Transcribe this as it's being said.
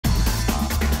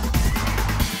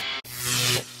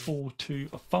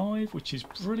EP223, which is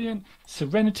brilliant.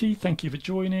 Serenity, thank you for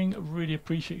joining. Really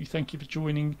appreciate you. Thank you for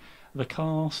joining the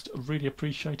cast. Really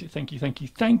appreciate it. Thank you, thank you,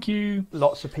 thank you.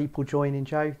 Lots of people joining,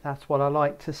 Joe. That's what I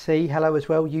like to see. Hello as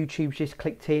well. YouTube's just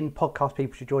clicked in. Podcast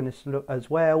people should join us as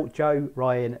well. Joe,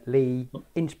 Ryan, Lee,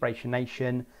 Inspiration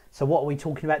Nation. So what are we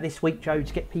talking about this week, Joe,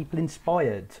 to get people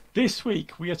inspired? This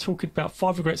week we are talking about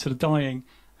 5 regrets of the dying,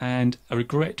 and a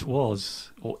regret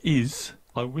was, or is,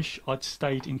 I wish I'd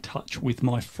stayed in touch with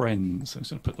my friends. I'm just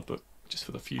going to put the book just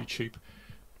for the YouTube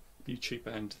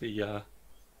and the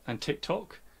and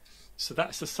TikTok. So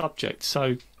that's the subject.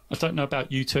 So I don't know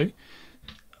about you two.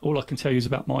 All I can tell you is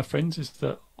about my friends is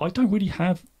that I don't really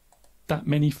have that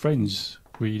many friends,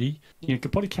 really. You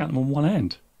could probably count them on one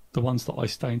hand, the ones that I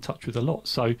stay in touch with a lot.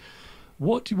 So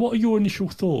what are your initial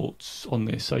thoughts on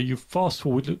this? So you fast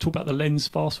forward, talk about the lens,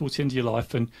 fast forward to the end of your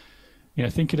life, and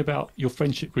thinking about your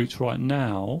friendship groups right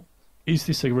now, is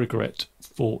this a regret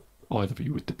for either of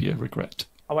you? Would it be a regret?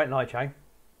 I won't lie, Joe.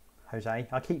 Jose.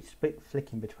 I keep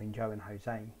flicking between Joe and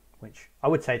Jose, which I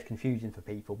would say is confusing for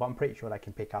people, but I'm pretty sure they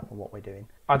can pick up on what we're doing.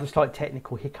 I just like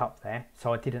technical hiccup there,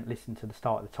 so I didn't listen to the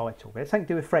start of the title. But it's something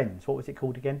to do with friends. What was it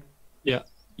called again? Yeah.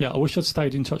 I wish I'd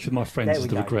stayed in touch with my friends as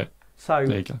the regret. So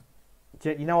there you go.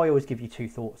 You know, I always give you two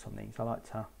thoughts on these. I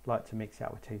like to mix it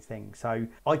up with two things. So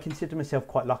I consider myself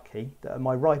quite lucky that at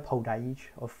my ripe old age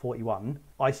of 41,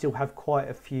 I still have quite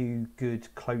a few good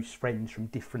close friends from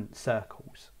different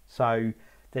circles. So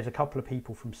there's a couple of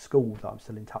people from school that I'm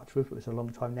still in touch with. It was a long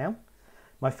time now.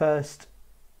 My first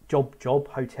job,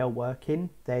 hotel working,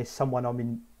 there's someone I'm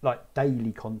in like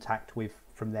daily contact with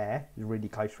from there. He's a really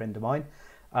close friend of mine.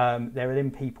 There are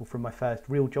then people from my first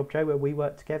real job, Joe, where we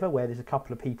worked together, where there's a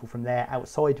couple of people from there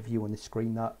outside of you on the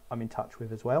screen that I'm in touch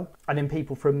with as well. And then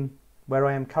people from where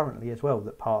I am currently as well,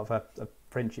 that part of a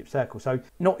friendship circle. So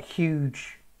not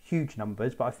huge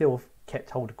numbers, but I feel I've kept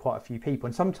hold of quite a few people.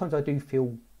 And sometimes I do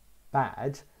feel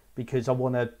bad because I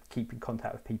want to keep in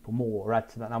contact with people more or add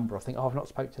to that number. I think, I've not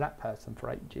spoke to that person for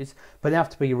ages. But I have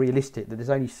to be realistic that there's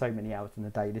only so many hours in the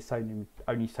day. There's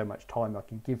only so much time I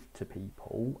can give to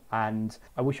people. And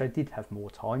I wish I did have more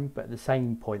time. But at the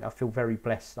same point, I feel very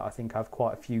blessed that I think I have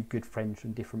quite a few good friends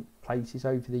from different places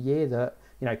over the year that,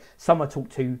 some I talk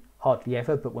to hardly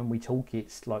ever, but when we talk,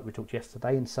 it's like we talked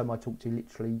yesterday, and some I talk to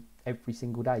literally every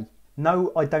single day.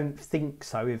 No, I don't think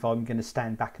so if I'm going to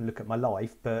stand back and look at my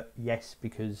life, but yes,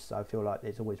 because I feel like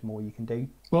there's always more you can do.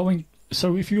 Well,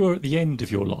 so if you're at the end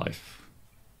of your life,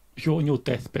 if you're on your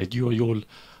deathbed, you're your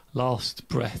last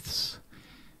breaths,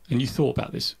 and you thought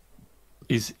about this,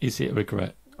 is it a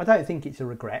regret? I don't think it's a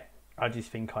regret. I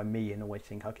just think I'm me and always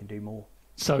think I can do more.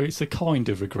 So it's a kind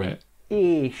of regret.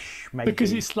 Ish, maybe.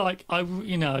 Because it's like,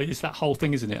 it's that whole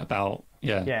thing, isn't it, about,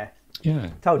 Yeah.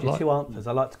 Told you, two answers.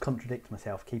 I like to contradict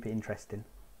myself, keep it interesting.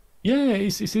 Yeah,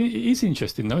 it is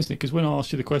interesting though, isn't it? Because when I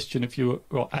asked you the question, if you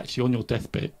were actually on your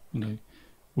deathbed,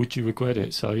 would you regret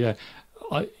it? So yeah,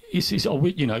 you said,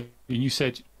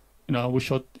 I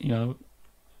wish I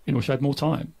wish I had more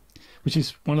time, which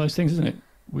is one of those things, isn't it?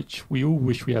 Which we all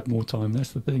wish we had more time.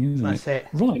 That's the thing, isn't it? That's it.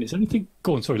 Right. Is there anything?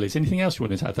 Go on. Sorry, Liz. Anything else you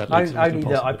wanted to add that? Only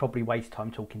that I probably waste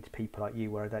time talking to people like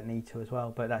you where I don't need to as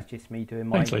well. But that's just me doing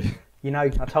my. Thanks, Lee. I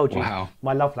told you,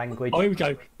 my love language. Oh, here we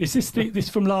go. Is this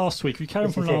from last week? We carry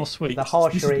on from last week. The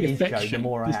harsher it is, Joe, the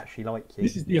more I actually like you.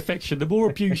 This is the affection. The more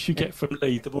abuse you get from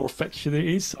Lee, the more affection it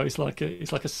is. So it's like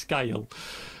a scale.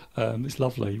 It's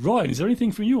lovely. Ryan, is there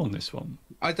anything from you on this one?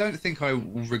 I don't think I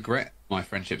regret my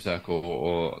friendship circle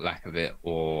or lack of it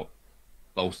or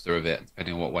bolster of it,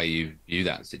 depending on what way you view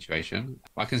that situation.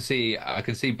 I can see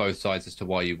both sides as to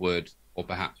why you would or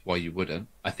perhaps why you wouldn't.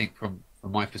 I think from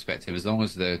my perspective, as long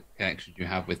as the connections you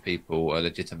have with people are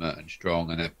legitimate and strong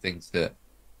and are things that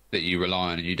you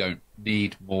rely on, and you don't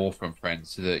need more from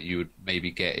friends that you would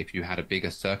maybe get if you had a bigger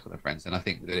circle of friends, then I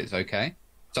think that it's okay.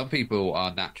 Some people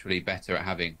are naturally better at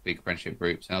having big friendship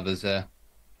groups, and others are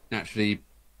naturally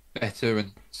better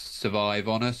and survive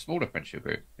on a smaller friendship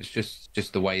group. It's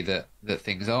just the way that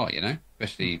things are,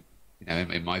 especially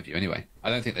in my view anyway. I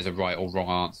don't think there's a right or wrong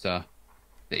answer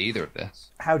to either of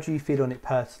this. How do you feel on it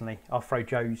personally? I'll throw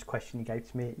Joe's question he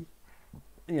gave to me.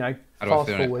 How do I fast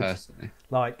feel on forward it personally?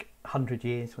 like 100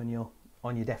 years when you're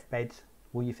on your deathbed,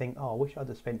 will you think, I wish I'd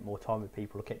have spent more time with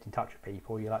people or kept in touch with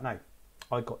people? Or you're like, no,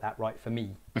 I got that right for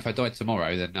me. If I died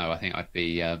tomorrow, then no, I think I'd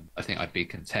be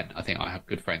content. I think I have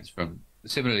good friends from,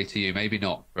 similarly to you, maybe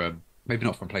not from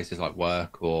places like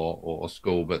work or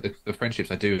school, but the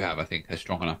friendships I do have, I think, are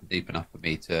strong enough and deep enough for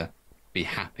me to be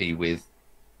happy with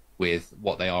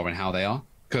what they are and how they are.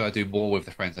 Could I do more with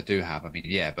the friends I do have? I mean,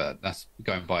 yeah, but that's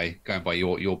going by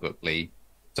your book, Lee.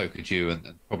 so could you,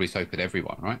 and probably so could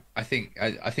everyone, right? I think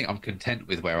I'm content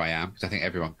with where I am because I think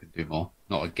everyone can do more.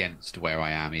 Not against where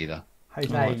I am either.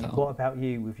 Jose, I like that. what about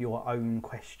you with your own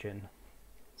question?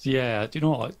 Yeah, do you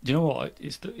know what? Do you know what?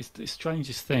 It's the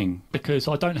strangest thing because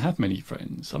I don't have many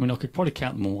friends. I mean, I could probably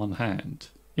count them on one hand.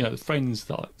 You know, the friends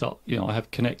that you know I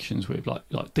have connections with,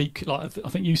 like deep, like I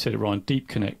think you said it, Ryan, deep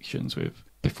connections with.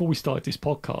 Before we started this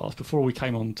podcast, before we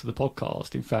came on to the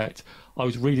podcast, in fact, I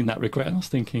was reading that regret and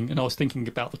I was thinking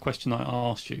about the question I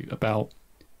asked you about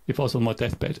if I was on my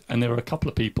deathbed, and there are a couple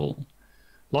of people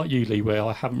like you, Lee, where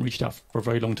I haven't reached out for a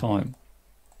very long time.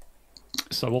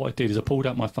 So what I did is I pulled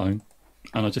out my phone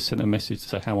and I just sent a message to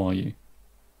say, how are you?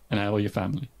 And how are your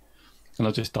family? And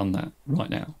I've just done that right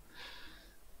now.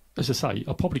 As I say,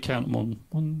 I'll probably count them on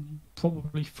one,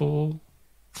 probably 4,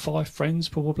 5 friends,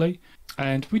 probably.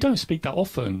 And we don't speak that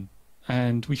often.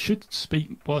 And we should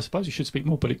speak, well, I suppose we should speak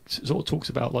more, but it sort of talks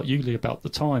about, like usually about the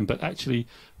time. But actually,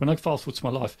 when I fast forward to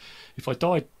my life, if I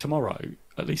died tomorrow,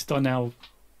 at least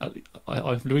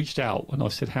I've reached out and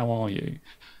I've said, how are you?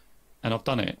 And I've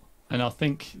done it. And I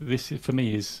think this, for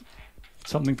me, is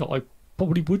something that I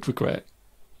probably would regret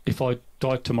if I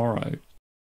died tomorrow.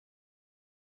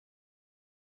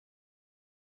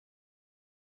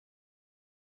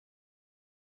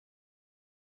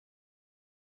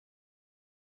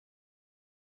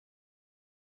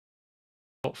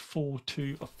 Got 4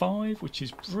 to a 5, which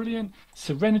is brilliant.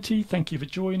 Serenity, thank you for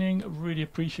joining. Really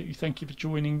appreciate you. Thank you for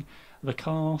joining the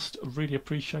cast. Really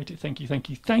appreciate it. Thank you, thank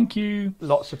you, thank you.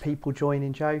 Lots of people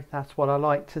joining, Joe. That's what I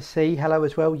like to see. Hello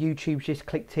as well. YouTube's just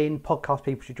clicked in. Podcast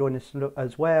people should join us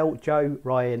as well. Joe,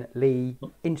 Ryan, Lee,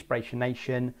 Inspiration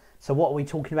Nation. So what are we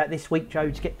talking about this week, Joe,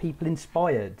 to get people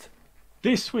inspired?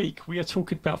 This week we are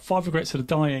talking about 5 regrets of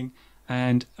dying,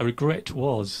 and a regret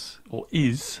was, or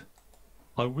is,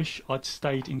 I wish I'd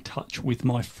stayed in touch with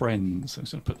my friends. I'm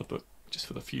just going to put the book just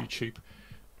for the YouTube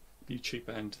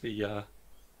and the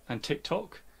and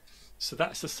TikTok. So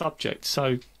that's the subject.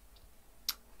 So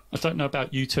I don't know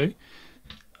about you two.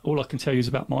 All I can tell you is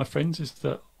about my friends is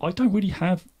that I don't really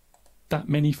have that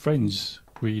many friends,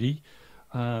 really.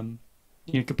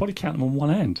 You could probably count them on one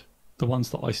hand, the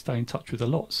ones that I stay in touch with a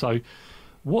lot. So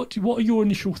what are your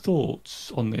initial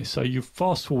thoughts on this? So you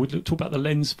fast forward, talk about the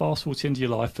lens, fast forward to the end of your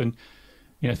life, and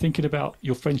you know, thinking about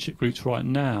your friendship groups right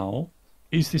now,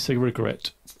 is this a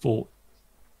regret for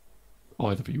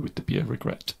either of you? Would there be a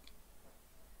regret?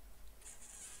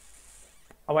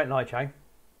 I won't lie, Joe.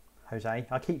 Jose.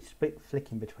 I keep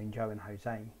flicking between Joe and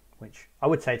Jose, which I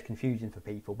would say is confusing for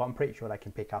people, but I'm pretty sure they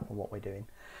can pick up on what we're doing.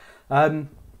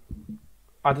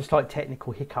 I just like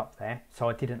technical hiccup there, so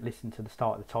I didn't listen to the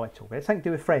start of the title. But it's something to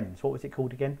do with friends. What was it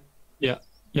called again? Yeah.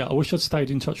 I wish I'd stayed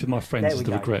in touch with my friends. Is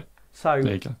the regret. So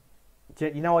there you go.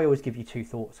 You know, I always give you 2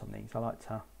 thoughts on things. I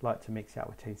like to mix it up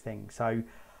with 2 things. So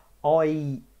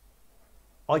I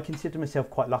consider myself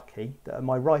quite lucky that at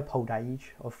my ripe old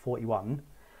age of 41,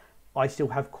 I still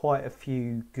have quite a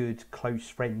few good close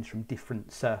friends from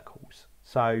different circles.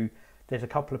 So there's a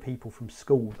couple of people from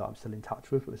school that I'm still in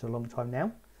touch with. It was a long time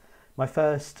now. My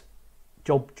first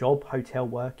job, hotel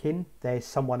working, there's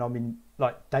someone I'm in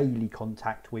like daily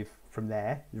contact with from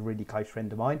there. He's a really close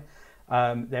friend of mine.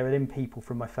 There are then people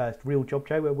from my first real job,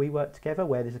 Joe, where we work together,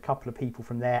 where there's a couple of people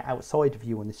from there outside of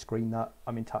you on the screen that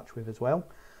I'm in touch with as well.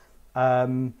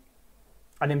 And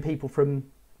then people from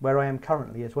where I am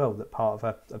currently as well, that part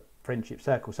of a friendship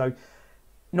circle. So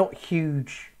not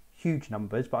huge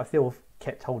numbers, but I feel I've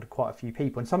kept hold of quite a few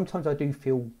people. And sometimes I do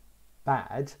feel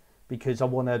bad because I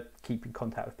want to keep in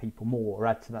contact with people more or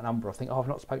add to that number. I think, I've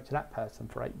not spoke to that person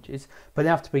for ages. But I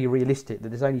have to be realistic that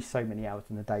there's only so many hours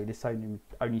in the day. There's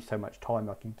only so much time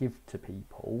I can give to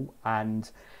people. And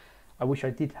I wish I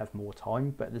did have more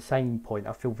time. But at the same point,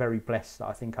 I feel very blessed that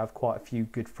I think I have quite a few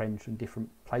good friends from different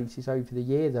places over the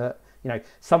year that, you know,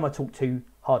 some I talk to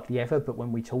hardly ever, but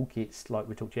when we talk, it's like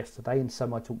we talked yesterday, and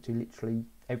some I talk to literally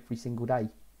every single day.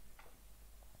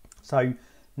 So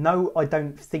no, I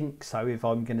don't think so if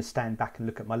I'm going to stand back and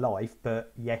look at my life,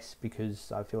 but yes,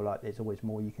 because I feel like there's always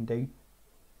more you can do.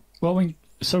 Well, I mean,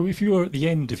 so if you're at the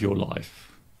end of your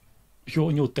life, if you're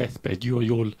on your deathbed, you're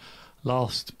your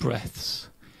last breaths,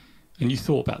 and you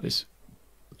thought about this,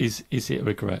 is it a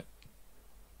regret?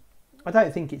 I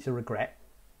don't think it's a regret.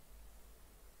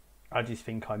 I just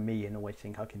think I'm me and always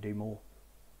think I can do more.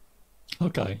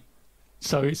 Okay.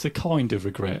 So it's a kind of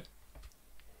regret.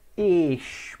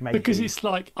 Ish, maybe. Because it's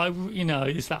like,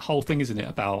 it's that whole thing, isn't it,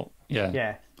 about,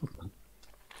 Yeah.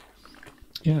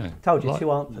 Yeah. Told you,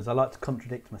 2 answers. I like to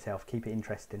contradict myself, keep it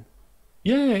interesting.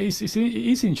 Yeah, it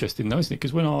is interesting though, isn't it?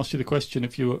 Because when I asked you the question,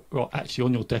 if you were actually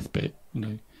on your deathbed,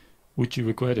 would you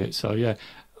regret it? So yeah,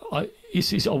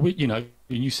 you know,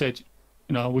 you said,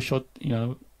 you know, I wish I'd,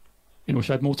 wish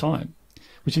I had more time,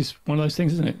 which is one of those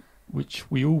things, isn't it? Which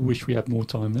we all wish we had more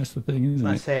time. That's the thing, isn't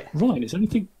That's it. Right. Is there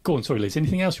anything? Go on. Sorry, Liz.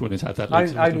 Anything else you wanted to add that?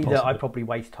 Only that I probably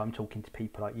waste time talking to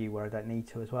people like you where I don't need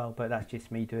to as well. But that's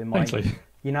just me doing my. Thanks, Lee.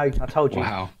 You know, I told you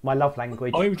my love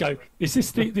language. Oh, here we go. Is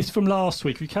this this from last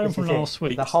week? We carried from last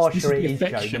week. The harsher it is,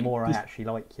 Joe, the more I actually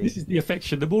like you. This is the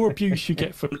affection. The more abuse you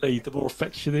get from Lee, the more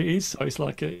affection it is. So it's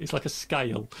like a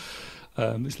scale.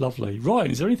 It's lovely.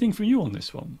 Ryan, is there anything from you on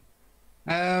this one?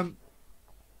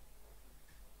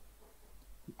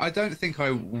 I don't think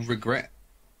I will regret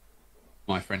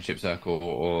my friendship circle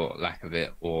or lack of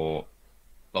it or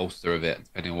bolster of it,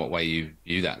 depending on what way you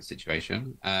view that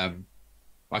situation.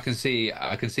 I can see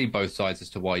both sides as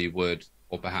to why you would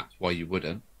or perhaps why you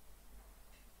wouldn't.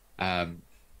 I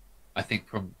think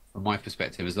from my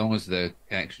perspective, as long as the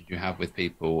connections you have with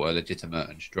people are legitimate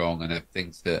and strong and are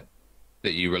things that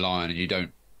you rely on and you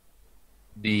don't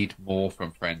need more from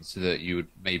friends so that you would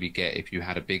maybe get if you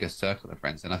had a bigger circle of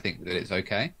friends, and I think that it's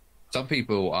okay. Some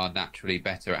people are naturally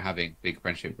better at having big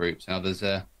friendship groups and others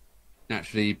are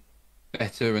naturally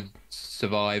better and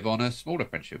survive on a smaller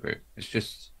friendship group. It's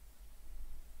just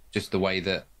the way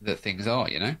that things are,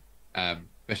 you know,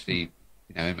 especially,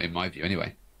 you know, in my view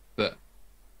anyway. But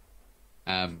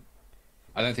I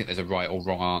don't think there's a right or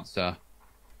wrong answer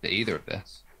to either of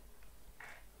this.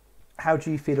 How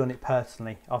do you feel on it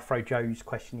personally? I'll throw Joe's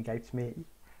question he gave to me.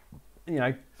 You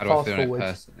know, how do I fast feel on forward it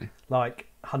personally? like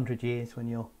 100 years when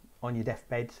you're on your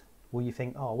deathbed, will you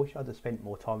think, oh, I wish I'd have spent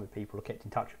more time with people or kept in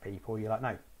touch with people? Or you're like,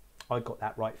 no, I got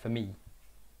that right for me.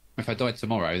 If I died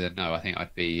tomorrow, then no, I think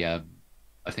I'd be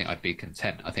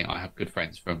content. I think I have good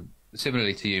friends from,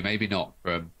 similarly to you, maybe not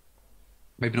from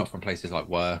places like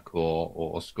work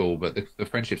or school, but the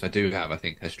friendships I do have, I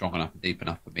think, are strong enough and deep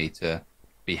enough for me to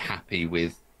be happy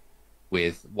with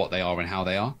what they are and how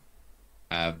they are.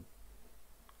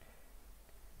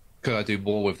 Could I do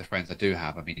more with the friends I do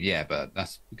have? I mean, yeah, but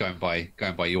that's going by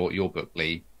your book,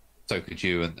 Lee. So could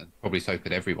you, and probably so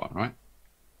could everyone, right?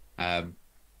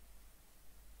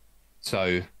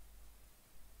 So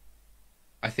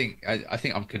I think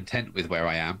I'm content with where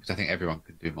I am because I think everyone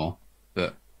could do more,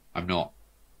 but I'm not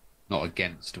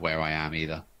against where I am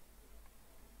either.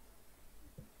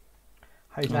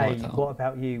 Jose, what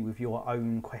about you with your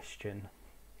own question?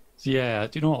 Yeah,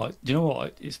 do you know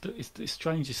what? It's the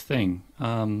strangest thing,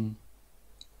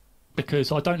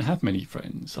 because I don't have many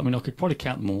friends. I mean, I could probably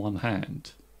count them on one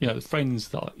hand. You know, the friends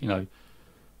that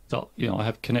I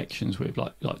have connections with,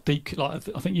 like deep, like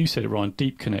I think you said it, Ryan,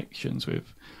 deep connections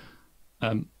with.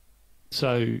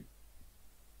 So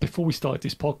before we started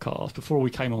this podcast, before we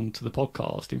came on to the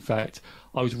podcast, in fact,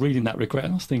 I was reading that regret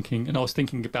and I was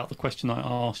thinking about the question I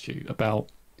asked you about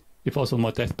if I was on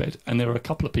my deathbed, and there are a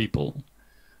couple of people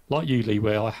like you, Lee,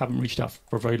 where I haven't reached out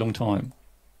for a very long time.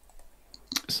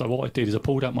 So what I did is I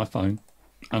pulled out my phone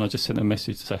and I just sent a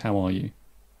message to say, how are you?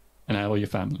 And how are your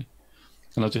family?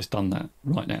 And I've just done that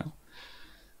right now.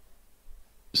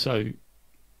 So,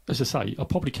 as I say, I'll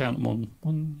probably count them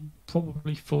on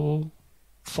probably 4,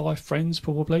 5 friends,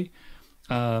 probably.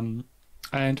 And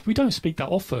we don't speak that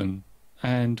often.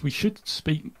 And we should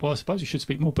speak, well, I suppose we should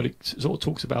speak more, but it sort of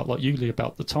talks about, like Lee,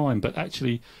 about the time. But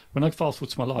actually, when I fast forward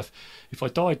to my life, if I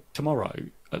died tomorrow,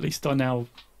 at least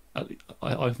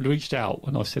I've reached out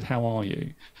and I've said, how are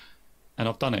you? And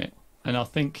I've done it. And I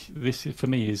think this, for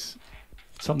me, is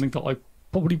something that I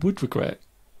probably would regret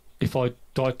if I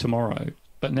died tomorrow.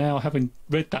 But now, having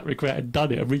read that regret and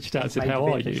done it, I've reached out and said, how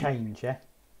are you? Change, yeah?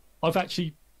 I've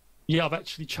actually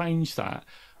changed that.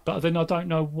 But then I don't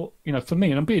know what, for me,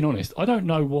 and I'm being honest, I don't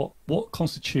know what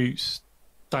constitutes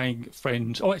staying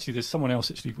friends. Oh, actually, there's someone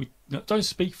else, actually. We don't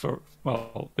speak for,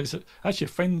 well, there's actually a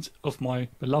friend of my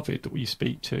beloved that we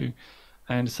speak to,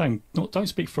 and saying, don't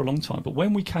speak for a long time. But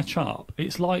when we catch up,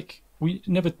 it's like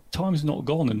time's not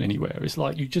gone anywhere. It's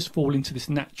like you just fall into this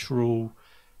natural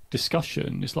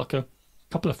discussion. It's like a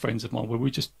couple of friends of mine where we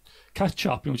just catch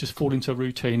up and we just fall into a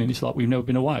routine, and it's like we've never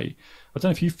been away. I don't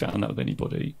know if you've found that with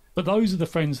anybody, but those are the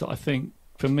friends that I think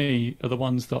for me are the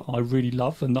ones that I really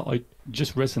love and that I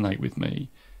just resonate with me.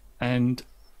 And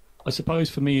I suppose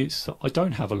for me, it's I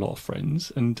don't have a lot of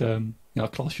friends, and I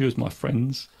class you as my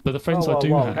friends, but the friends I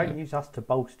do have, don't use us to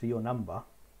bolster your number.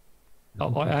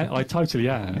 I totally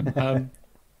am,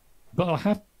 but I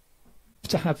have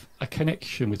to have a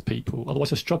connection with people,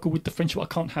 otherwise I struggle with the friendship. I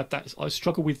can't have that. I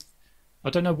struggle with, I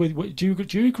don't know, do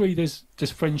you agree there's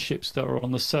friendships that are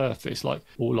on the surface, like,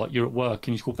 or like you're at work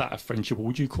and you call that a friendship, or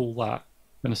would you call that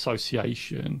an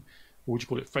association? or would you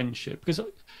call it friendship? Because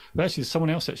actually, there's someone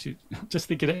else actually. Just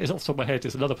thinking it is off the top of my head.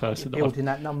 There's another person building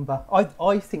that number.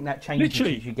 I think that changes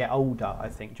Literally. as you get older. I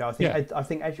think, Joe. I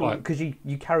think as you, because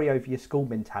you carry over your school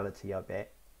mentality a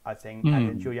bit. I think,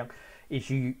 and as you're young, is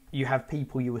you have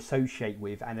people you associate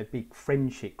with and a big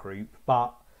friendship group,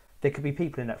 but there could be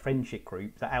people in that friendship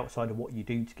group that outside of what you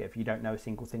do together, you don't know a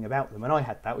single thing about them. And I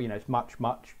had that, it's much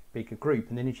bigger group.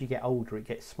 And then as you get older, it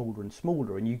gets smaller and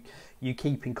smaller, and you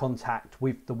keep in contact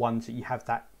with the ones that you have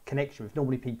that connection with.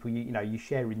 Normally people you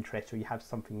share interests, or you have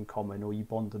something in common, or you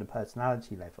bond on a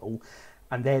personality level,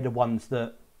 and they're the ones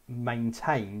that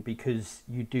maintain because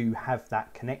you do have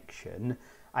that connection.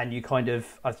 And you kind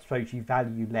of, I suppose, you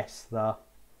value less the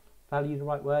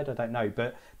right word? I don't know,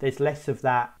 but there's less of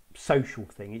that social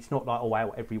thing. It's not like,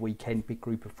 out every weekend, big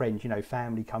group of friends,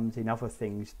 family comes in, other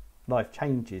things, life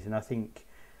changes. And I think,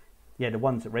 the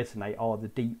ones that resonate are the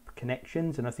deep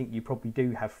connections. And I think you probably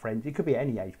do have friends, it could be at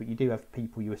any age, but you do have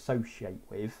people you associate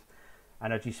with.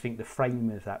 And I just think the frame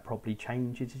of that probably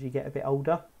changes as you get a bit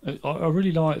older. I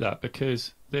really like that,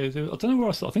 because I don't know where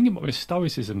I think it might be a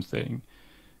stoicism thing.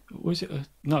 Was it?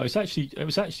 No, it was actually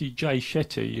Jay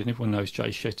Shetty, and everyone knows Jay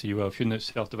Shetty well. If you're in the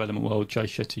self-development world, Jay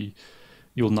Shetty,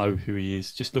 you'll know who he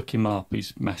is. Just look him up.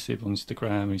 He's massive on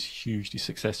Instagram. He's hugely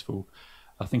successful.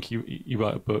 I think he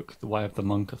wrote a book, The Way of the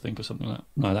Monk, I think, or something like that.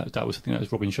 No, that was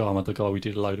Robin Sharma, the guy we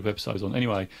did a load of episodes on.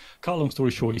 Anyway, cut a long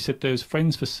story short, he said there's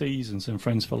friends for seasons and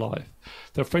friends for life.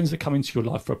 There are friends that come into your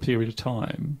life for a period of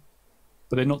time,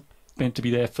 but they're not meant to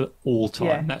be there for all time.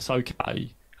 Yeah. That's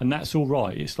okay. And that's all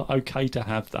right. It's like okay to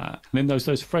have that. And then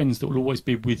those friends that will always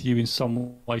be with you in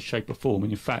some way, shape, or form.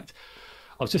 And in fact,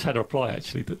 I've just had a reply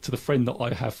actually to the friend that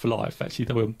I have for life. Actually,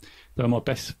 they were my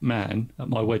best man at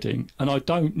my wedding, and I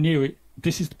don't near it.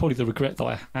 This is probably the regret that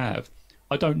I have.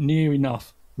 I don't near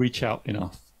enough reach out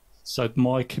enough. So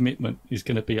my commitment is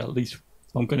going to be at least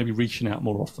I'm going to be reaching out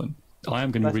more often. I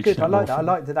am going to be reaching out more often. I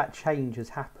like that change has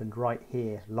happened right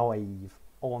here, live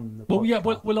on the podcast. Well, yeah.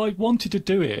 Well, I wanted to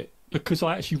do it because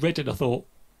I actually read it. I thought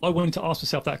I wanted to ask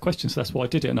myself that question, so that's why I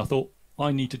did it. And I thought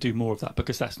I need to do more of that,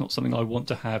 because that's not something I want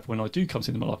to have when I do come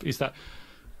into my life. Is that,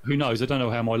 who knows? I don't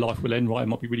know how my life will end. Right, it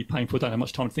might be really painful. I don't have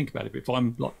much time to think about it.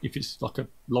 But if it's like a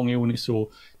long illness, or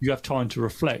you have time to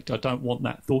reflect, I don't want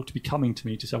that thought to be coming to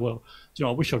me to say, well,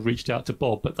 I wish I'd reached out to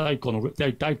Bob, but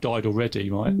they've died already,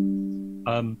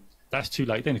 right? That's too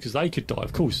late then, because they could die.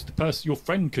 Of course, your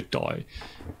friend could die.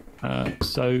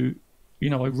 So,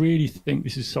 I really think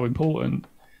this is so important.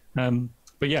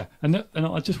 But yeah, and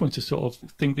I just want to sort of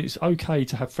think that it's okay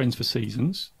to have friends for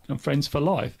seasons and friends for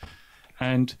life.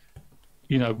 And,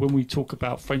 when we talk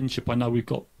about friendship, I know we've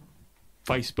got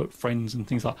Facebook friends and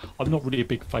things like that. I'm not really a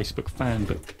big Facebook fan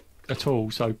at all,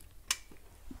 so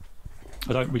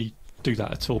I don't really do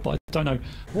that at all. But I don't know,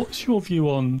 what's your view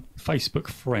on Facebook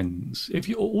friends? If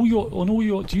you I don't know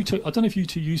if you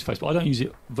two use Facebook. I don't use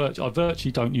it. I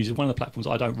virtually don't use it. One of the platforms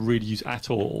I don't really use at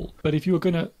all. But if you were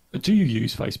gonna, do you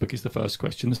use Facebook? Is the first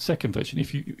question. The second question,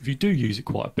 if you do use it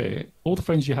quite a bit, all the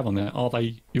friends you have on there, are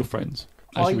they your friends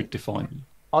as you would define them?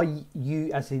 I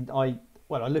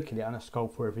look at it and I scroll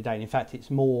through every day. And in fact, it's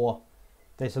more.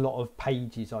 There's a lot of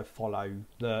pages I follow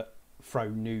that throw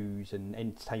news and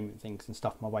entertainment things and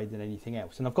stuff my way than anything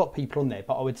else, and I've got people on there,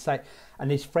 but I would say, and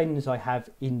there's friends I have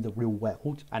in the real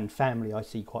world and family I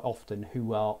see quite often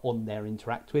who are on there,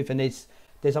 interact with, and there's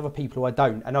other people who I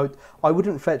don't, and I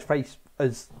wouldn't refer to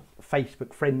as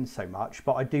Facebook friends so much,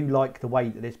 but I do like the way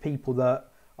that there's people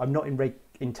that I'm not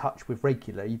in touch with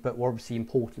regularly, but were obviously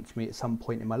important to me at some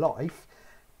point in my life.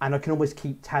 And I can almost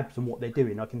keep tabs on what they're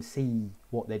doing. I can see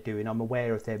what they're doing. I'm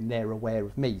aware of them. They're aware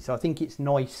of me. So I think it's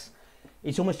nice.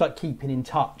 It's almost like keeping in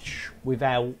touch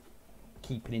without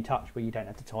keeping in touch where you don't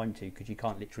have the time to, because you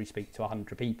can't literally speak to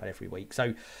 100 people every week.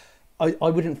 So I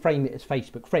wouldn't frame it as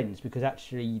Facebook friends, because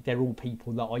actually they're all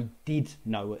people that I did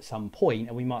know at some point,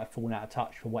 and we might have fallen out of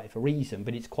touch for whatever reason.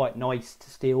 But it's quite nice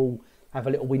to still have a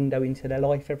little window into their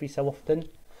life every so often.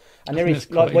 And there is,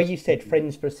 like where you said,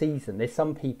 friends for a season, there's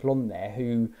some people on there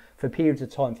who, for periods of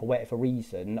time, for whatever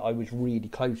reason, I was really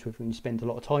close with, and you spend a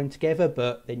lot of time together,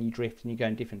 but then you drift and you go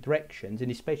in different directions.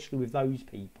 And especially with those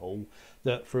people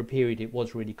that for a period it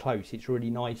was really close, it's really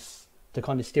nice to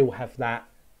kind of still have that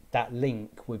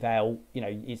link without,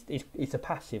 it's a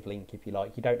passive link, if you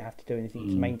like. You don't have to do anything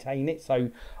to maintain it. So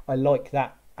I like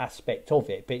that aspect of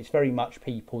it, but it's very much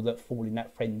people that fall in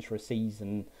that friends for a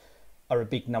season are a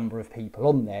big number of people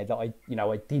on there that I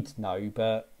did know,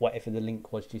 but whatever the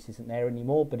link was just isn't there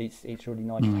anymore. But it's really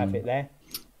nice to have it there.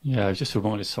 Yeah, I just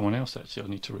reminded someone else actually I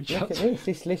need to reach out. Look at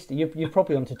this list. You're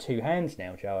probably onto 2 hands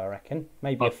now, Joe, I reckon.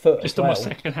 Maybe a foot just as well. On my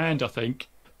second hand, I think,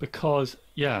 because,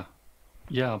 yeah,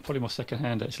 I'm probably my second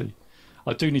hand actually.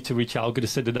 I do need to reach out. I'm going to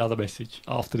send another message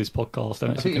after this podcast.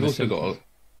 I think you've also got to,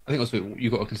 I think also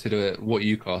you've got to consider what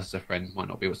you class as a friend might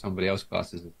not be what somebody else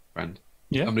classes as a friend.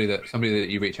 Yeah. Somebody that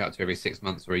you reach out to every 6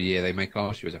 months or a year, they may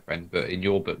class you as a friend, but in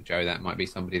your book, Joe, that might be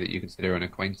somebody that you consider an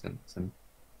acquaintance. And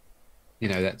you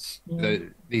know,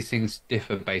 these things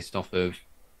differ based off of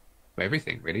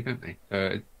everything, really, don't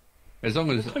they? As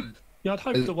long as I'd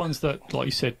hope the ones that, like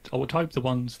you said, I would hope the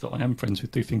ones that I am friends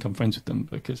with do think I'm friends with them,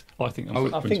 because I think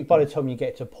I think by the time you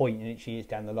get to a point and it's years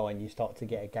down the line, you start to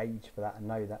get a gauge for that and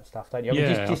know that stuff, don't you? I mean,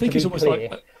 I think to it's be almost clear,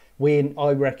 like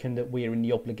I reckon that we're in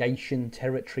the obligation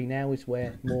territory now, is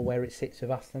where it sits with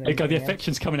us than there you go, the anything else.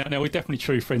 affection's coming out now. We're definitely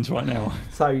true friends right now.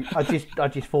 So I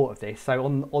just thought of this. So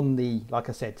on the, like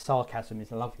I said, sarcasm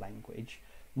is a love language.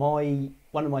 One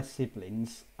of my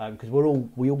siblings, because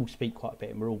we all speak quite a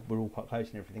bit and we're all quite close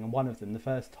and everything. And one of them, the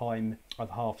first time I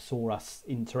half saw us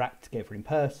interact together in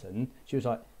person, she was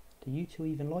like, "Do you two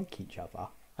even like each other?"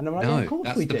 And I'm like, no, "Yeah, of course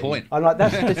that's we the do." point. I'm like,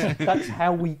 that's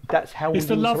how we It's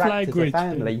the love interact as a language.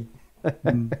 family.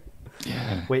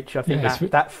 Yeah. Which I think Yeah,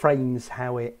 that frames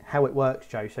how it works,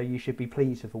 Joe. So you should be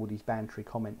pleased with all these bantery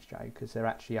comments, Joe, because they're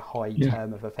actually a high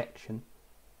term of affection.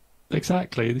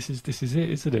 Exactly. This is it,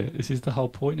 isn't it? This is the whole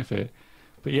point of it.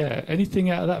 But yeah, anything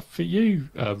out of that for you,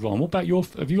 Ron? What about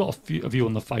have you got a few of you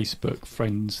on the Facebook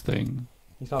friends thing?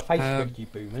 It's like Facebook, you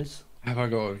boomers. Have I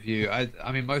got a view?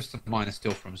 I mean, most of mine are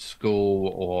still from school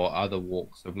or other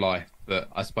walks of life. But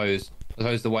I suppose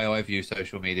the way I view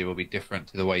social media will be different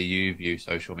to the way you view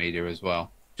social media as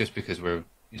well. Just because we're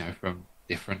from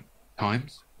different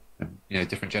times and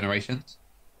different generations.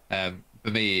 For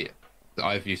me,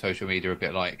 I view social media a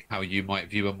bit like how you might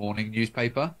view a morning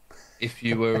newspaper if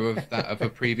you were of a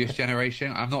previous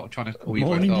generation. I'm not trying to call you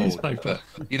both old, but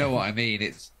you know what I mean.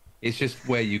 It's just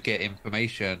where you get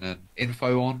information and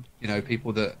info on,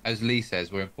 people that, as Lee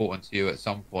says, were important to you at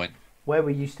some point. Where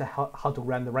we used to huddle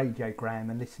around the radiogram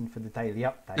and listen for the daily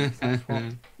updates. That's what.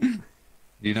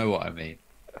 You know what I mean.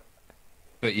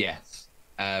 But yes.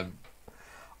 As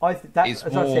I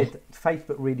said,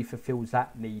 Facebook really fulfills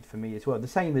that need for me as well. The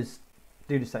same as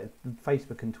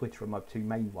Facebook and Twitter are my two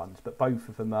main ones, but both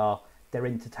of them they're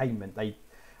entertainment.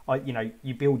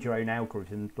 You build your own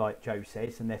algorithm, like Joe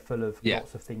says, and they're full of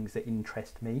lots of things that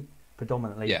interest me,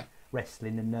 predominantly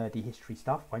wrestling and nerdy history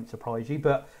stuff. Won't surprise you,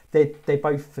 but they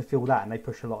both fulfil that, and they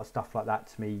push a lot of stuff like that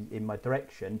to me in my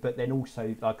direction. But then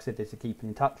also, like I said, there's a keeping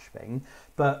in touch thing.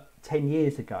 But 10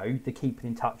 years ago, the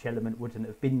keeping in touch element wouldn't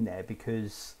have been there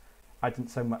because I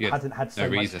hadn't had so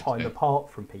much time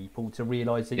apart from people to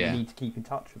realise that you need to keep in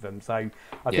touch with them. So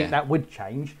I think that would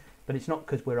change, but it's not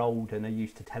because we're old and are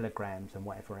used to telegrams and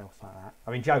whatever else like that.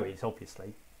 I mean, Joe is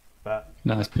obviously, but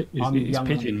no, it's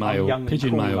pigeon mail. I'm young pigeon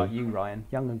and cool mail. like you, Ryan.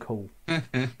 Young and cool.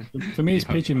 For me, it's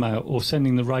pigeon mail or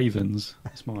sending the ravens.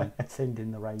 That's mine.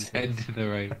 Sending the ravens. Sending the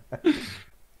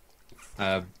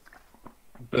ravens.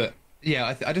 But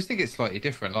yeah, I just think it's slightly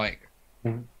different. Like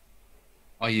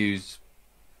I use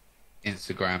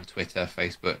Instagram, Twitter,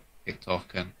 Facebook,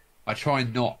 TikTok, and I try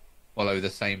not follow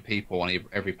the same people on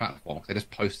every platform because they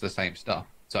just post the same stuff.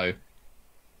 So,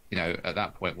 at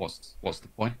that point, what's the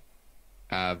point?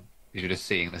 Because you're just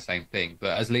seeing the same thing.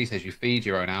 But as Lee says, you feed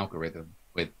your own algorithm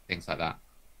with things like that.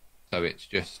 So it's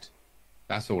just,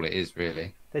 that's all it is,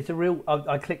 really. There's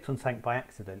I clicked on something by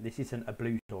accident. This isn't a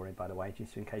blue story, by the way,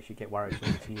 just in case you get worried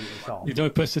when you it's on. You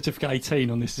don't put certificate 18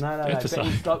 on this episode. But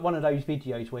it's like one of those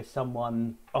videos where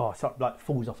someone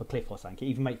falls off a cliff or something. It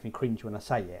even makes me cringe when I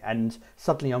say it. And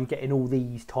suddenly I'm getting all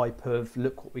these type of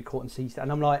look what we caught and see,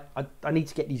 and I'm like, I need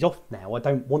to get these off now. I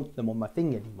don't want them on my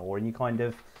thing anymore. And you kind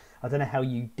of, I don't know how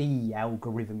you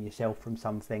de-algorithm yourself from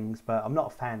some things, but I'm not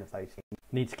a fan of those things.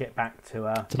 Need to get back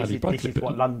to this is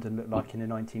what London looked like in the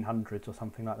 1900s or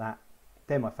something like that.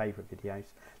 They're my favourite videos.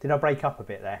 Did I break up a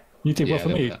bit there? You did. Well, for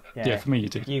me, for me you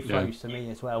did. You froze to me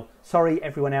as well. Sorry,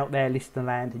 everyone out there, listener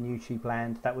land and YouTube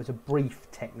land. That was a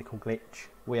brief technical glitch.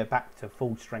 We are back to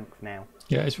full strength now.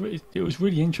 Yeah, it was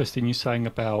really interesting you saying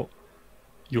about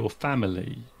your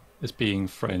family as being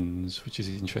friends, which is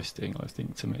interesting, I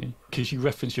think, to me, because you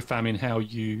referenced your family and how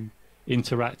you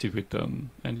interacted with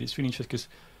them, and it's really interesting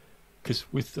because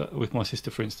with my sister,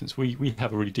 for instance, we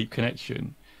have a really deep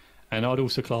connection, and I'd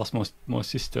also class my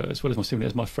sister as well as my sibling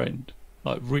as my friend,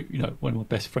 like one of my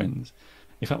best friends.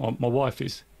 In fact, my wife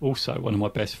is also one of my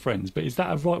best friends. But is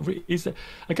that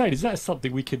is that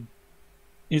something we could?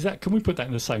 Can we put that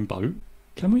in the same boat?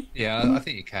 Can we? Yeah, I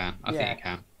think you can. I think you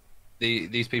can.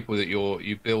 These people that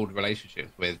you build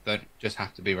relationships with don't just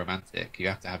have to be romantic. You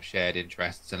have to have shared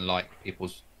interests and like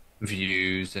people's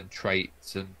views and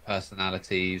traits and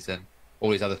personalities and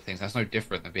all these other things. That's no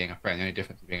different than being a friend. The only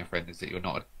difference in being a friend is that you're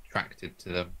not attracted to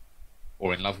them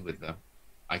or in love with them,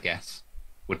 I guess,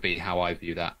 would be how I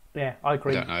view that. Yeah, I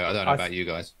agree. I don't know about you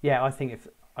guys. Yeah, I think if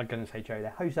I'm going to say Joe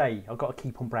there, Jose, I've got to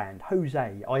keep on brand.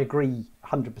 Jose, I agree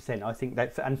 100%. I think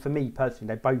that, and for me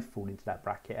personally, they both fall into that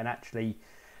bracket. And actually,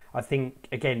 I think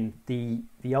again,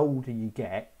 the older you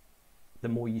get, the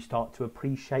more you start to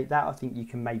appreciate that. I think you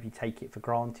can maybe take it for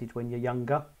granted when you're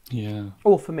younger. Yeah.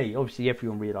 Or for me, obviously,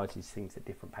 everyone realises things at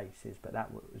different paces, but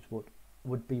that was what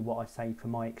would be what I say for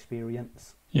my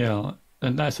experience. Yeah,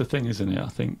 and that's the thing, isn't it? I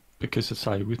think because, I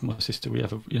say, with my sister, we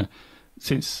have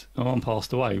since my mum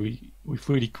passed away, we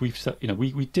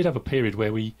did have a period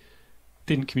where we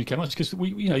didn't communicate much because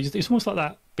it's almost like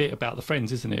that bit about the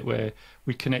friends, isn't it, where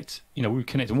we connect, and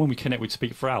when we connect we'd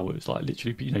speak for hours, like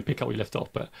literally, pick up where we left off.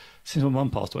 But since my mum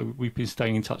passed away, we've been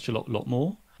staying in touch a lot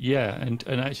more. Yeah, and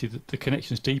actually the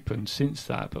connection's deepened since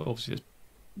that, but obviously it's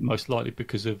most likely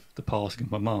because of the passing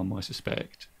of my mum, I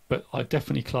suspect. But I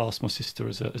definitely class my sister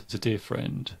as a dear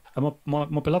friend, and my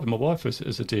beloved, my wife,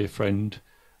 as a dear friend.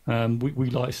 We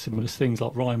like similar things,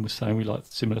 like Ryan was saying. We like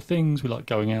similar things. We like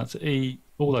going out to eat,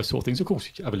 all those sort of things. Of course,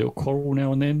 you have a little quarrel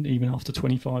now and then, even after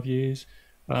 25 years.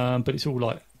 But it's all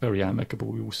like very amicable.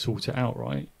 We all sort it out,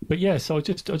 right? But yeah, so I was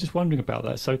just wondering about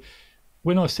that. So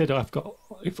when I said I've got,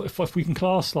 if we can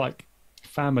class like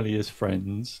family as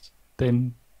friends,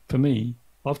 then for me,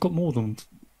 I've got more than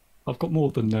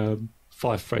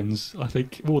 5 friends, I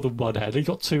think, more than one had. They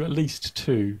got at least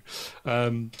two.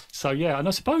 So yeah, and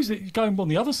I suppose that going on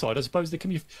the other side, I suppose there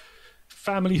can be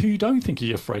family who you don't think are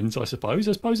your friends. I suppose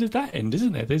there's that end,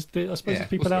 isn't there? There's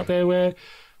people out there where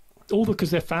all because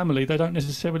they're family, they don't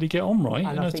necessarily get on right,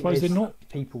 and I suppose they're not.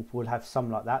 People will have some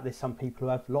like that. There's some people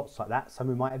who have lots like that. Some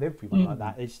who might have everyone like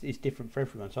that. It's different for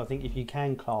everyone. So I think if you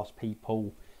can class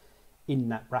people in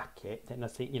that bracket, then I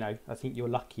think you're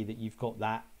lucky that you've got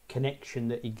that connection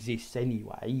that exists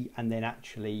anyway, and then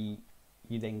actually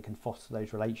you then can foster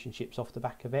those relationships off the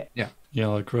back of it. Yeah,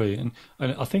 I agree, and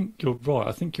I think you're right.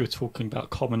 I think you're talking about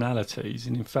commonalities,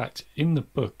 and in fact in the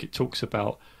book it talks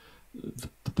about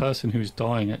the person who's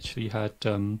dying actually had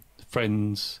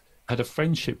friends, had a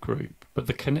friendship group, but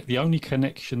the only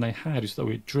connection they had is that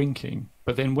they were drinking.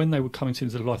 But then when they were coming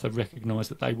into their life, they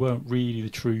recognised that they weren't really the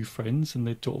true friends, and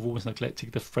they sort of always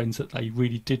neglected the friends that they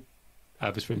really did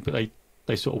have as friends, but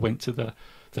they sort of went to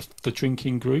the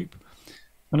drinking group.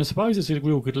 And I suppose there's a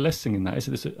real good lesson in that.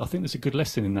 I think there's a good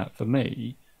lesson in that for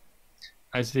me,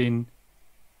 as in,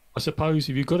 I suppose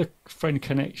if you've got a friend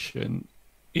connection,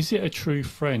 is it a true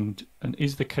friend, and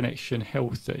is the connection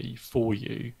healthy for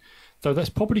you? Though that's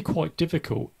probably quite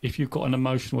difficult if you've got an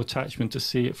emotional attachment to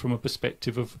see it from a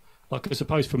perspective of, like, I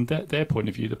suppose from their point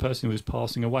of view, the person who was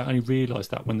passing away only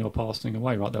realised that when they were passing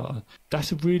away, right?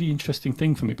 That's a really interesting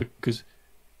thing for me, because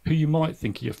who you might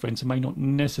think are your friends may not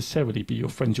necessarily be your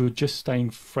friends. You're just staying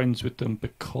friends with them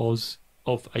because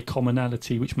of a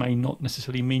commonality, which may not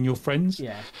necessarily mean you're friends.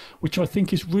 Yeah. Which I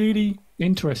think is really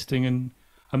interesting, and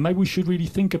maybe we should really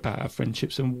think about our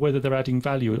friendships and whether they're adding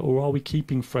value, or are we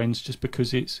keeping friends just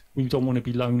because we don't want to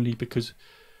be lonely,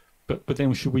 but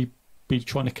then should we be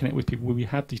trying to connect with people where we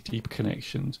have these deep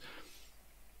connections?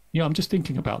 Yeah, I'm just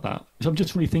thinking about that. So I'm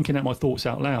just really thinking out my thoughts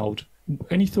out loud.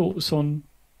 Any thoughts on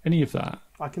any of that?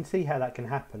 I can see how that can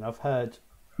happen. I've heard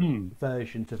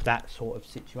versions of that sort of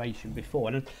situation before,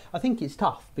 and I think it's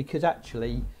tough because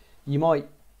actually you might,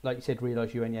 like you said,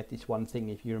 realise you only had this one thing.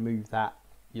 If you remove that,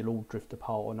 you'll all drift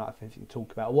apart or not have anything to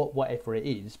talk about, whatever it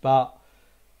is. But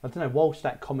I don't know, whilst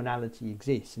that commonality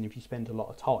exists, and if you spend a lot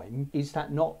of time, is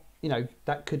that not,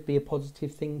 that could be a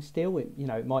positive thing still?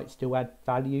 It might still add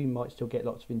value, you might still get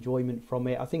lots of enjoyment from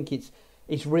it. I think it's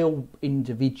real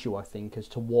individual, I think, as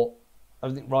to what,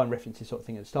 I think Ryan referenced this sort of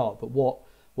thing at the start, but what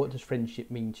does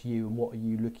friendship mean to you, and what are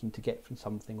you looking to get from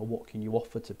something, or what can you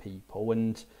offer to people?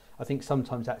 And I think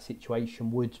sometimes that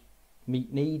situation would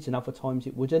meet needs and other times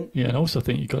it wouldn't. Yeah, and also I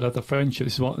think you've got to have the friendship.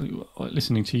 This is what,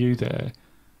 listening to you there,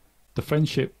 the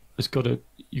friendship you've got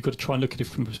to try and look at it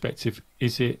from a perspective,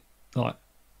 is it like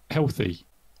healthy?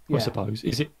 I suppose,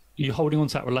 is it, you're holding on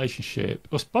to that relationship?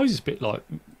 I suppose it's a bit like,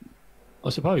 I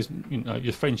suppose,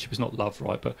 your friendship is not love,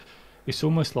 right? But it's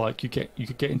almost like you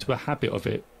could get into a habit of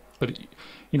it. But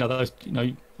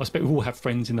I expect we all have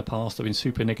friends in the past that have been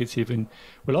super negative, and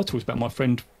I talked about my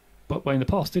friend way in the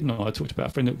past, didn't I? I talked about a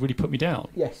friend that really put me down.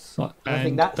 Yes, like, I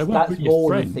think that's really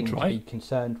more the thing to be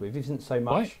concerned with. Isn't so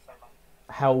much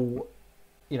how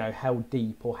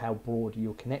deep or how broad are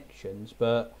your connections,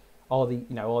 but are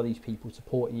these people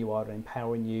supporting you? Are they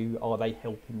empowering you? Are they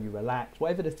helping you relax?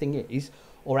 Whatever the thing is,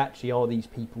 or actually are these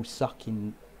people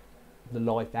sucking the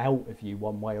life out of you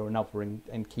one way or another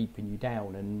and keeping you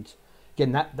down? And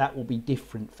again, that will be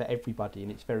different for everybody,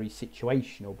 and it's very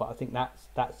situational. But I think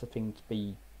that's the thing to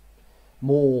be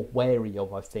more wary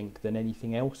of, I think, than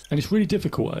anything else. And it's really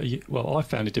difficult. Well, I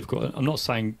found it difficult. I'm not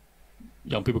saying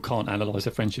young people can't analyse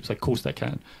their friendships. Of course they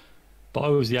can. But I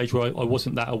was the age where I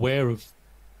wasn't that aware of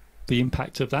the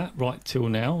impact of that right till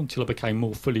now, until I became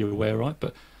more fully aware, right?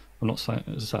 But I'm not saying,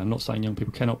 as I say, I'm not saying young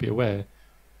people cannot be aware.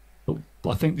 But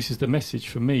I think this is the message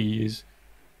for me, is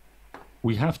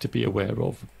we have to be aware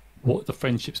of what the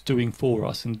friendship's doing for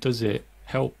us, and does it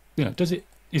help,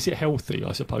 is it healthy,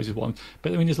 I suppose is one.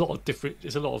 But I mean, there's a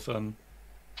lot of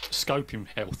scope in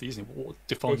healthy, isn't it? What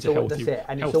defines a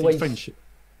healthy friendship?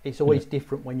 It's always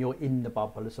different when you're in the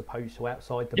bubble as opposed to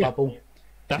outside the bubble.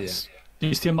 It's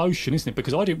the emotion, isn't it?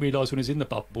 Because I didn't realise when I was in the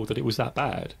bubble that it was that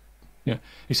bad.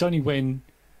 It's only when,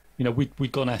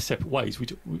 we'd gone our separate ways.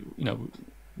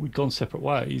 We'd gone separate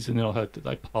ways, and then I heard that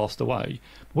they passed away.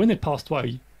 But when they passed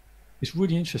away, it's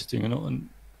really interesting, and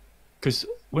because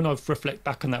when I reflect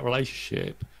back on that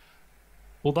relationship,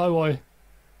 although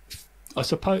I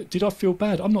suppose, did I feel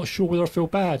bad? I'm not sure whether I feel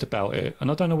bad about it,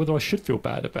 and I don't know whether I should feel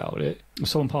bad about it,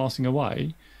 someone passing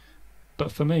away.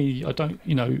 But for me, I don't,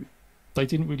 they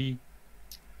didn't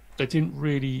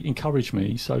really encourage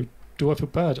me. So do I feel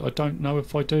bad? I don't know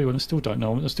if I do, and I still don't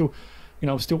know. I still,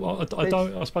 I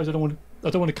suppose I don't want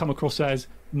to come across as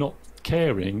not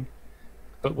caring.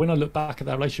 But when I look back at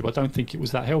that relationship, I don't think it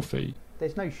was that healthy.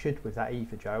 There's no should with that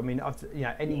either, Joe. I mean,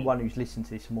 anyone who's listened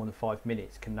to this for more than 5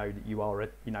 minutes can know that you are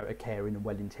a caring and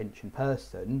well-intentioned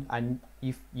person, and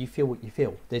you feel what you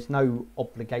feel. There's no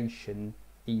obligation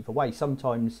either way.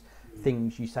 Sometimes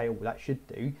things you say, oh, that should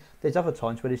do. There's other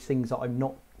times where there's things that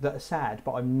that are sad,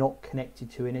 but I'm not connected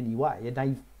to in any way, and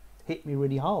they've hit me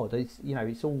really hard. It's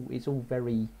all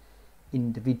very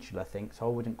individual, I think. So I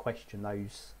wouldn't question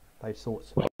those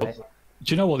thoughts about it.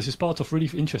 Do you know what? This is part of really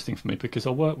interesting for me, because I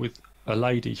worked with a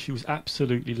lady. She was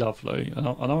absolutely lovely, and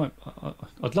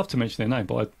I'd love to mention their name,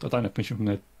 but I don't have permission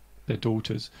from their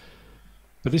daughters.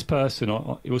 But this person,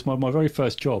 it was my very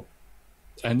first job,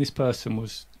 and this person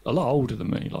was a lot older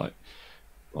than me. Like,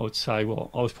 I would say, I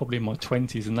was probably in my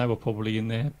 20s, and they were probably in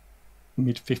their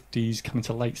mid-50s, coming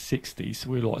to late 60s. So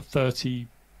we were like 30,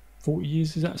 40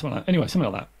 years, is that something like that? Anyway,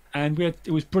 something like that. And it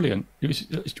was brilliant.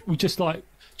 We just like,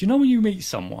 do you know when you meet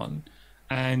someone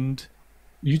and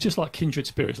you just like kindred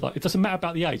spirits? Like, it doesn't matter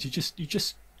about the age. You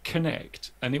just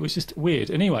connect, and it was just weird.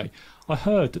 Anyway, I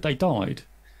heard that they died,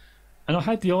 and I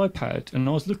had the iPad, and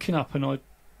I was looking up, and I was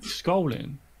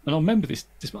scrolling, and I remember this,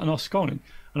 and I was scrolling,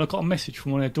 and I got a message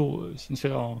from one of their daughters and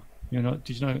said, "Oh,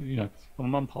 did you know, my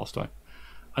mum passed away?"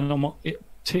 And I'm like,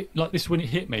 like this, when it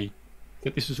hit me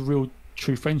that this was a real,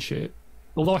 true friendship.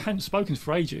 Although I hadn't spoken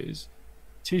for ages,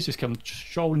 tears just came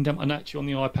strolling down, and actually on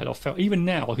the iPad I felt, even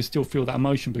now I can still feel that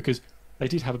emotion, because they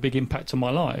did have a big impact on my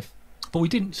life. But we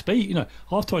didn't speak,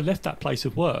 after I left that place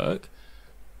of work,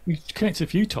 we connected a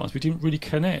few times, we didn't really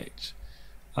connect.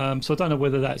 So I don't know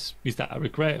whether is that a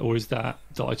regret, or is that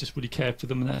I just really cared for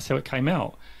them and that's how it came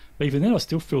out. But even then I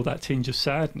still feel that tinge of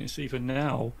sadness even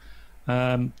now,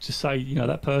 to say,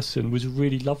 that person was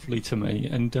really lovely to me,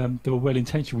 and they were well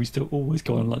intentioned. We still always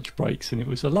go on lunch breaks, and it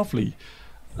was a lovely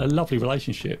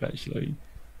relationship actually.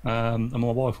 And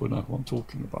my wife would know what I'm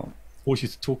talking about. Or she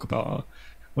used to talk about her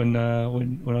when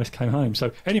I came home.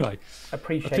 So anyway,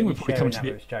 appreciate you sharing that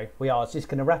with us, Joe. We are just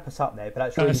going to wrap us up there,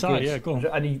 but that's really good. Yeah, go on.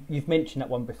 And you've mentioned that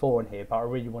one before in here, but I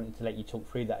really wanted to let you talk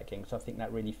through that again, because I think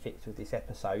that really fits with this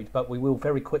episode. But we will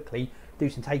very quickly do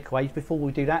some takeaways. Before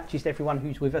we do that, just everyone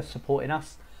who's with us, supporting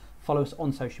us, follow us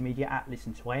on social media at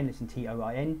Listen to Ian, Listen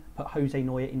Toin. Put Jose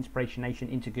Noya Inspiration Nation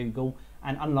into Google,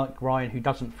 and unlike Ryan, who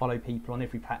doesn't follow people on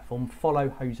every platform, follow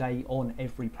Jose on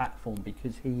every platform,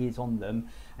 because he is on them.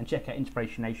 And check out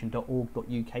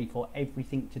inspirationnation.org.uk for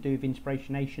everything to do with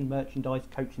Inspiration Nation, merchandise,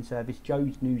 coaching service,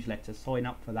 Joe's newsletter. Sign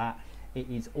up for that. It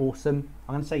is awesome.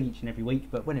 I'm going to say each and every week,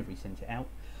 but whenever he sends it out.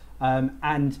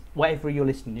 And whatever you're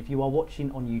listening, if you are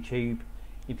watching on YouTube,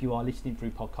 if you are listening through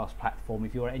podcast platform,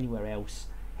 if you're anywhere else,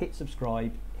 hit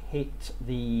subscribe, hit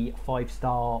the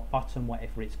 5-star button,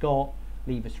 whatever it's got,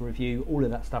 leave us a review. All of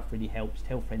that stuff really helps.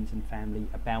 Tell friends and family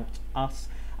about us.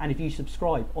 And if you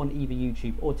subscribe on either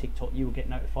YouTube or TikTok, you will get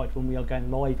notified when we are going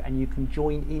live, and you can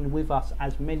join in with us,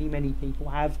 as many people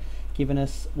have given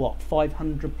us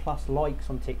 500 plus likes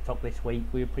on TikTok this week.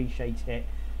 We appreciate it.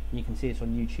 You can see us on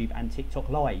YouTube and TikTok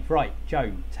live. Right,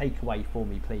 Joe, takeaway for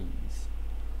me, please.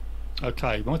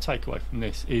 Okay, my takeaway from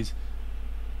this is,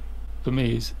 for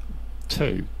me, is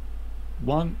two.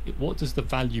 One, what does the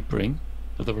value bring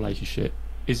of the relationship?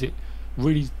 Is it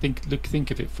really think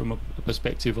of it from a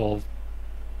perspective of,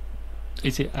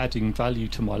 is it adding value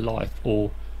to my life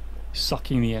or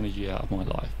sucking the energy out of my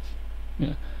life? you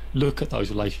know, look at those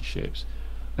relationships.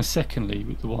 And secondly,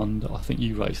 with the one that I think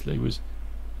you raised, Lee, was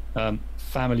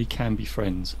family can be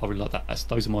friends. I really like that.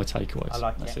 Those are my takeaways. I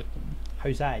like That's it.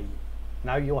 Jose.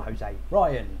 No, you're Jose.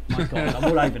 Ryan. My God, I'm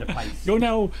all over the place. You're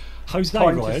now Jose,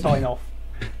 Time Ryan. to sign off.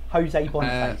 Jose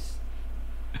Boniface.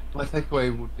 My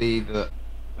takeaway would be that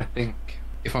I think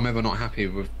if I'm ever not happy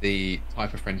with the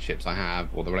type of friendships I have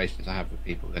or the relationships I have with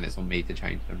people, then it's on me to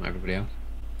change them, not everybody else.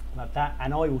 Love that.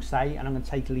 And I will say, and I'm going to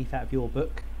take a leaf out of your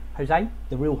book, Jose,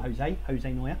 the real Jose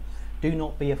Noya, do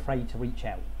not be afraid to reach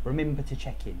out. Remember to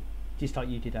check in, just like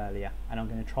you did earlier. And I'm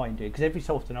going to try and do it, because every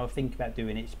so often I'll think about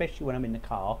doing it, especially when I'm in the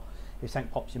car. If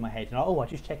something pops in my head and I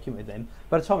just check in with them.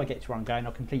 By the time I get to where I'm going,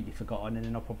 I've completely forgotten, and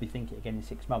then I'll probably think it again in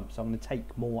 6 months. So I'm going to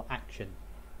take more action.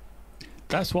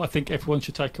 That's what I think everyone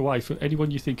should take away. For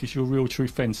anyone you think is your real true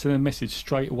friend, send a message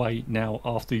straight away now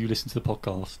after you listen to the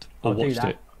podcast or watched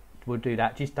it. We'll do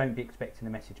that. Just don't be expecting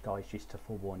a message, guys, just to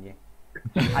forewarn you.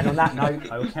 And on that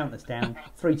note, I will count us down.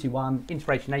 3, 2, 1.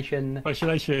 Inspiration Nation. Inspiration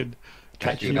Nation.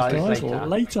 Catch you guys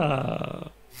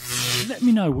later. Let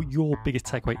me know what your biggest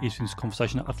takeaway is from this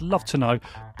conversation. I'd love to know.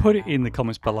 Put it in the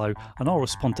comments below and I'll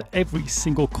respond to every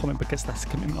single comment, because that's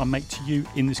the commitment I make to you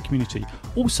in this community.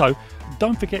 Also,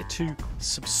 don't forget to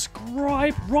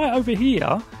subscribe right over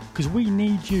here, because we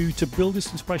need you to build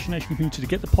this Inspiration Nation community, to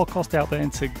get the podcast out there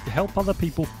and to help other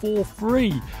people for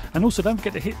free. And also don't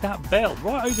forget to hit that bell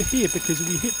right over here, because if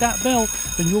you hit that bell,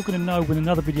 then you're going to know when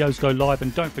another videos go live.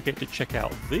 And don't forget to check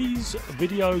out these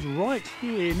videos right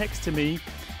here next to me,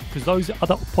 because those are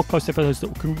other podcast episodes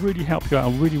that can really help you out.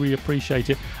 I really appreciate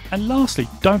it. And lastly,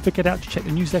 don't forget to check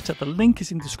the newsletter. The link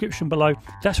is in the description below.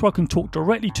 That's where I can talk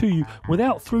directly to you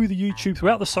without through the YouTube,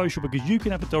 throughout the social, because you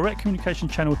can have a direct communication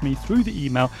channel with me through the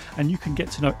email, and you can get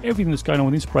to know everything that's going on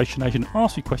with Inspiration Nation,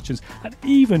 ask me questions, and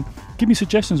even give me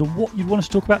suggestions on what you'd want us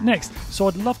to talk about next. So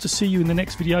I'd love to see you in the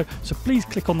next video. So please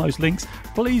click on those links.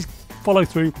 Please follow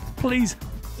through. Please,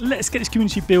 let's get this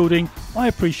community building. I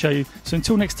appreciate you. So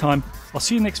until next time, I'll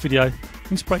see you in the next video,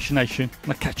 Inspiration Nation,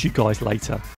 and I'll catch you guys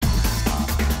later.